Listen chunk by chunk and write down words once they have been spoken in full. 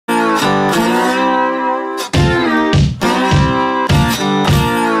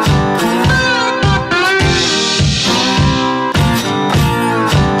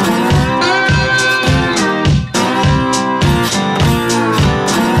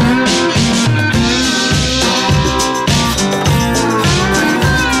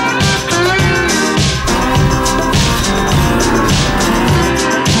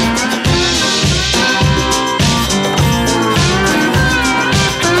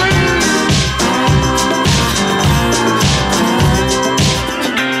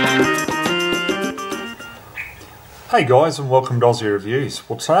Hey guys, and welcome to Ozzie Reviews.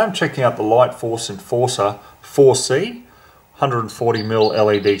 Well, today I'm checking out the Lightforce Enforcer 4C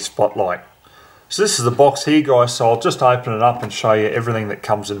 140mm LED spotlight. So this is the box here guys, so I'll just open it up and show you everything that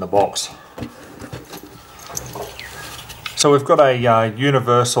comes in the box. So we've got a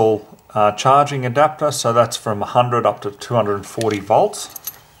universal charging adapter, so that's from 100 up to 240 volts.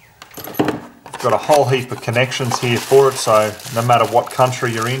 We've got a whole heap of connections here for it, so no matter what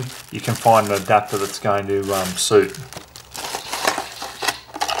country you're in, you can find an adapter that's going to suit.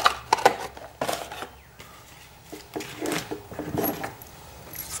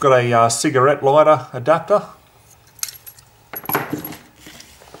 We've got a cigarette lighter adapter,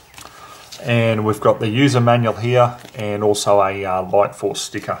 and we've got the user manual here and also a Lightforce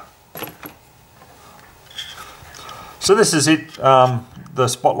sticker. So this is it, the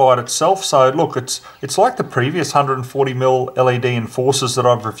spotlight itself. So look, it's like the previous 140mm LED Enforcers that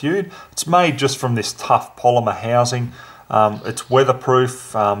I've reviewed. It's made just from this tough polymer housing. It's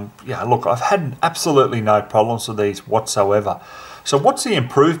weatherproof. Yeah, look, I've had absolutely no problems with these whatsoever. So what's the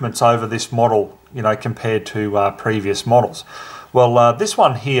improvements over this model, compared to previous models? Well, this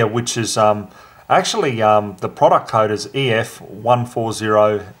one here, which is actually the product code is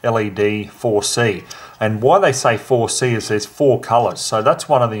EF140LED4C. And why they say 4C is there's 4 colours, so that's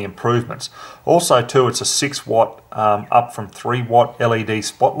one of the improvements. Also too, it's a 6 watt up from 3 watt LED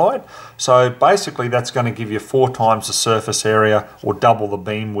spotlight. So basically that's going to give you 4 times the surface area or double the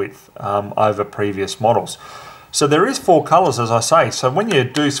beam width over previous models. So there is 4 colours, as I say. So when you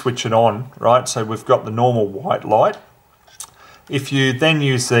do switch it on, right, so we've got the normal white light. If you then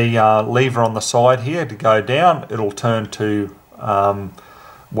use the lever on the side here to go down, it'll turn to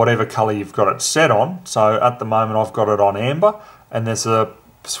whatever colour you've got it set on. So at the moment I've got it on amber, and there's a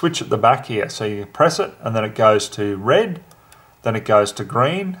switch at the back here. So you press it and then it goes to red, then it goes to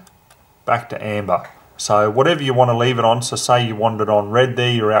green, back to amber. So whatever you want to leave it on, so say you wanted it on red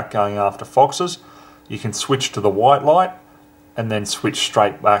there, you're out going after foxes, you can switch to the white light and then switch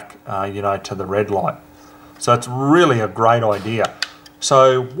straight back to the red light. So it's really a great idea.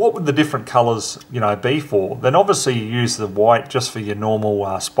 So what would the different colours be for? Then obviously you use the white just for your normal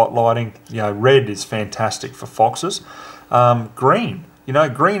spotlighting. Red is fantastic for foxes. Green,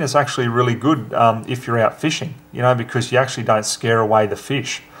 green is actually really good if you're out fishing, because you actually don't scare away the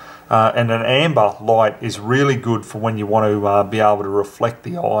fish. And an amber light is really good for when you want to be able to reflect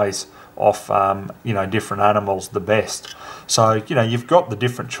the eyes off different animals the best. So you've got the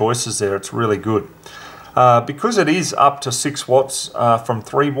different choices there. It's really good. Because it is up to 6 watts from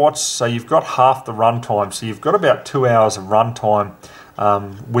 3 watts, so you've got half the run time. So you've got about 2 hours of run time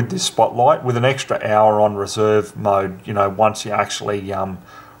with this spotlight, with an extra hour on reserve mode, once you actually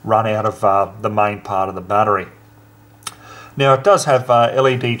run out of the main part of the battery. Now it does have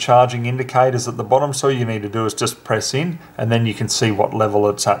LED charging indicators at the bottom, so all you need to do is just press in and then you can see what level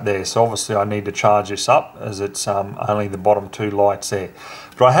it's at there. So obviously I need to charge this up as it's only the bottom 2 lights there.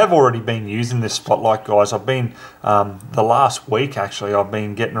 But I have already been using this spotlight guys. I've been, the last week actually, I've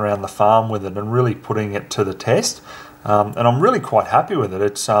been getting around the farm with it and really putting it to the test. And I'm really quite happy with it.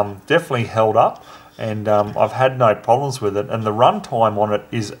 It's definitely held up, and I've had no problems with it, and the run time on it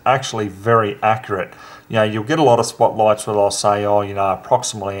is actually very accurate. You'll get a lot of spotlights where they'll say,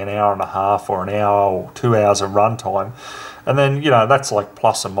 approximately an hour and a half or an hour or 2 hours of run time, and then that's like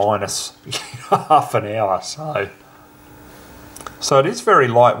plus or minus half an hour. So it is very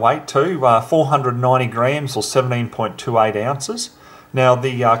lightweight too, 490 grams or 17.28 ounces. Now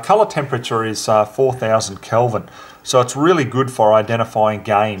the colour temperature is 4000 Kelvin, so it's really good for identifying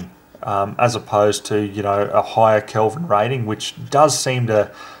game. As opposed to a higher Kelvin rating, which does seem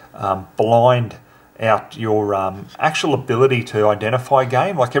to blind out your actual ability to identify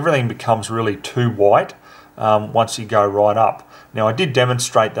game. Like everything becomes really too white once you go right up. Now I did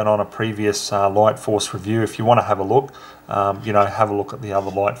demonstrate that on a previous Lightforce review. If you want to have a look, have a look at the other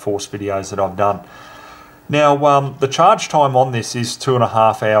Lightforce videos that I've done. Now the charge time on this is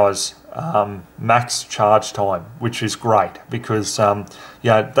 2.5 hours. Max charge time, which is great because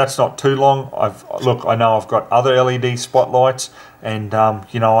that's not too long. I know I've got other LED spotlights, and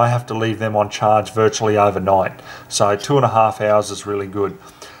I have to leave them on charge virtually overnight. So 2.5 hours is really good.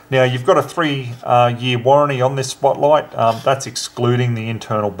 Now you've got a 3-year warranty on this spotlight. That's excluding the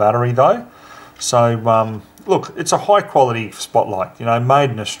internal battery though. So look, it's a high quality spotlight, made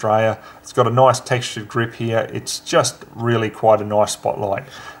in Australia. It's got a nice textured grip here. It's just really quite a nice spotlight.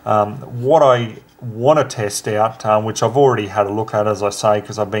 What I want to test out, which I've already had a look at, as I say,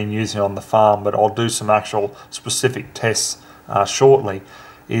 because I've been using it on the farm, but I'll do some actual specific tests shortly,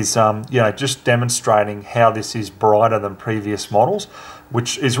 is just demonstrating how this is brighter than previous models,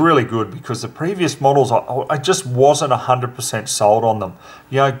 which is really good, because the previous models I just wasn't 100% sold on them.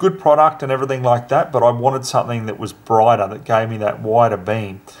 Good product and everything like that, but I wanted something that was brighter, that gave me that wider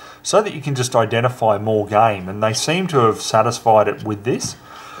beam, so that you can just identify more game, and they seem to have satisfied it with this.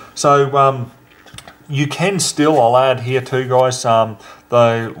 So you can still, I'll add here too, guys,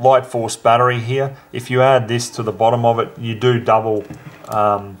 the Lightforce battery here. If you add this to the bottom of it, you do double,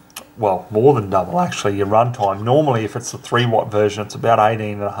 well, more than double actually, your runtime. Normally, if it's the 3-watt version, it's about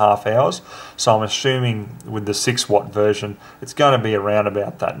 18.5 hours. So I'm assuming with the 6-watt version, it's going to be around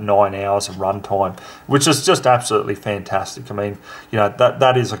about that 9 hours of runtime, which is just absolutely fantastic. I mean,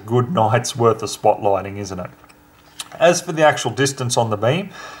 that is a good night's worth of spotlighting, isn't it? As for the actual distance on the beam,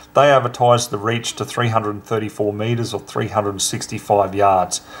 they advertised the reach to 334 metres or 365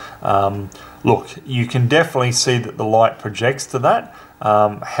 yards. Look, you can definitely see that the light projects to that.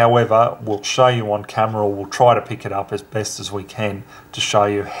 However, we'll show you on camera, or we'll try to pick it up as best as we can to show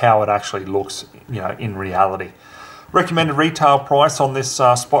you how it actually looks, in reality. Recommended retail price on this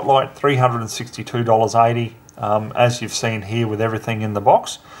spotlight, $362.80, as you've seen here with everything in the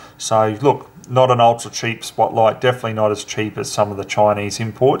box. So look, not an ultra cheap spotlight, definitely not as cheap as some of the Chinese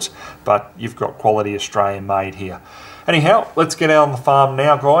imports, but you've got quality Australian made here. Anyhow, let's get out on the farm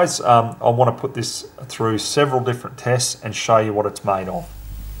now, guys. I want to put this through several different tests and show you what it's made of.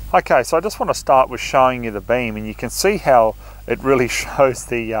 Okay, so I just want to start with showing you the beam, and you can see how it really shows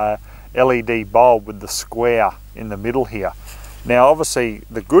the LED bulb with the square in the middle here. Now obviously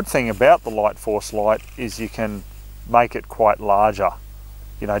the good thing about the Lightforce light is you can make it quite larger,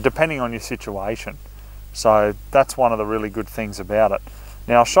 depending on your situation. So that's one of the really good things about it.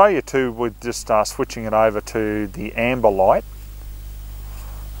 Now I'll show you too with just switching it over to the amber light.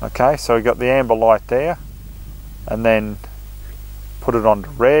 Okay, so we've got the amber light there, and then put it onto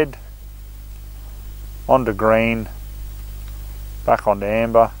red, onto green, back onto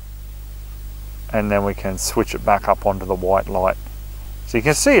amber, and then we can switch it back up onto the white light. So you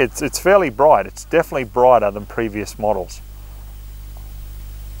can see it's fairly bright. It's definitely brighter than previous models.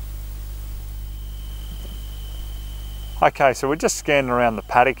 Okay, so we're just scanning around the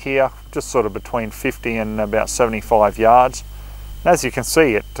paddock here, just sort of between 50 and about 75 yards. As you can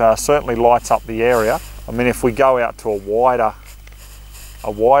see, it certainly lights up the area. I mean, if we go out to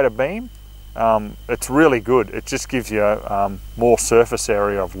a wider beam, it's really good. It just gives you more surface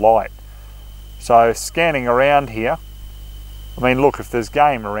area of light. So scanning around here, I mean, look, if there's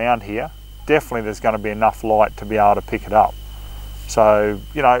game around here, definitely there's going to be enough light to be able to pick it up. So,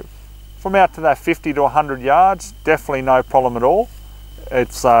 from out to that 50 to 100 yards, definitely no problem at all.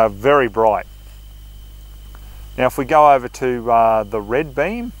 It's very bright. Now if we go over to the red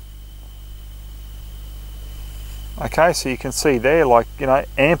beam, okay, so you can see there, like,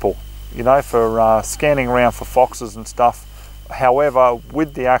 ample, for scanning around for foxes and stuff. However,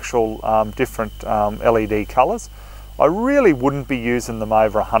 with the actual different LED colours, I really wouldn't be using them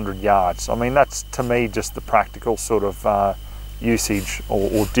over 100 yards. I mean, that's to me just the practical sort of usage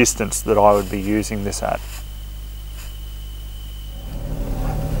or distance that I would be using this at.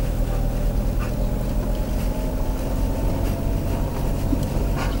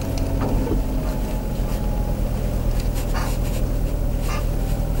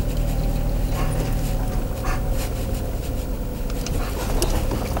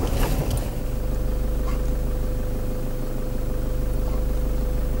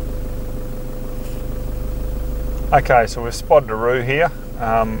 Okay, so we've spotted a roo here.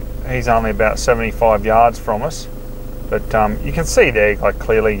 He's only about 75 yards from us, but you can see there, like,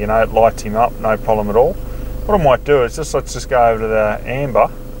 clearly, it lights him up, no problem at all. What I might do is let's just go over to the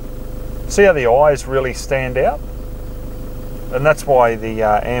amber. See how the eyes really stand out? And that's why the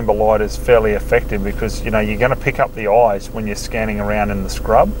amber light is fairly effective, because you're going to pick up the eyes when you're scanning around in the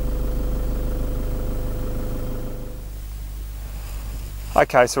scrub.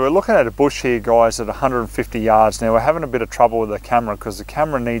 Okay, so we're looking at a bush here, guys, at 150 yards. Now we're having a bit of trouble with the camera because the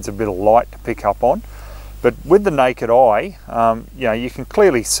camera needs a bit of light to pick up on. But with the naked eye, you can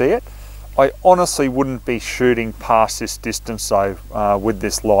clearly see it. I honestly wouldn't be shooting past this distance though with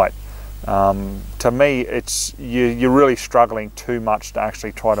this light. To me, you're really struggling too much to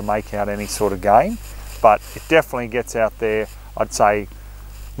actually try to make out any sort of game. But it definitely gets out there. I'd say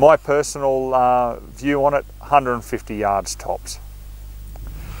my personal view on it, 150 yards tops.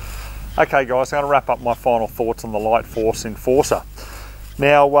 Okay guys, I'm going to wrap up my final thoughts on the Lightforce Enforcer.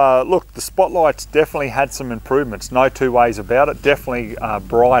 Now look, the spotlight's definitely had some improvements, no two ways about it. Definitely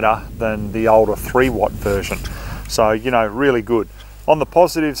brighter than the older 3-watt version. So, really good. On the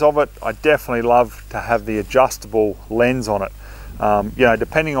positives of it, I definitely love to have the adjustable lens on it. You know,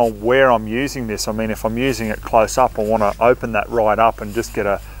 depending on where I'm using this, I mean, if I'm using it close up, I want to open that right up and just get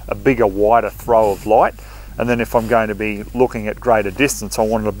a bigger, wider throw of light. And then if I'm going to be looking at greater distance, I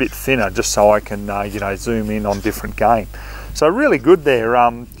want it a bit thinner just so I can, you know, zoom in on different game. So really good there.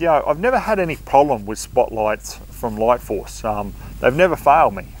 You know, I've never had any problem with spotlights from Lightforce. They've never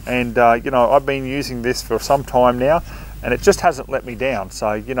failed me. And, you know, I've been using this for some time now, and it just hasn't let me down.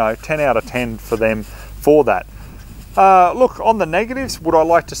 So, you know, 10 out of 10 for them for that. Look, on the negatives, would I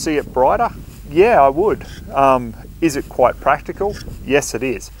like to see it brighter? Yeah, I would. Is it quite practical? Yes, it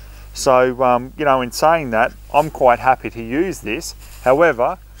is. So, you know, in saying that, I'm quite happy to use this.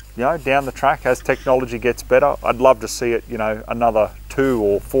 However, you know, down the track, as technology gets better, I'd love to see it, you know, another 2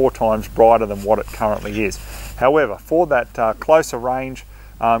 or 4 times brighter than what it currently is. However, for that closer range,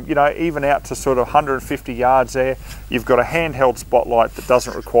 you know, even out to sort of 150 yards there, you've got a handheld spotlight that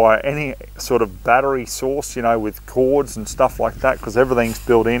doesn't require any sort of battery source, you know, with cords and stuff like that, because everything's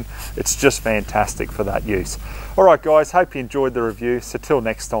built in. It's just fantastic for that use. All right, guys, hope you enjoyed the review. So till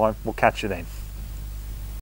next time, we'll catch you then.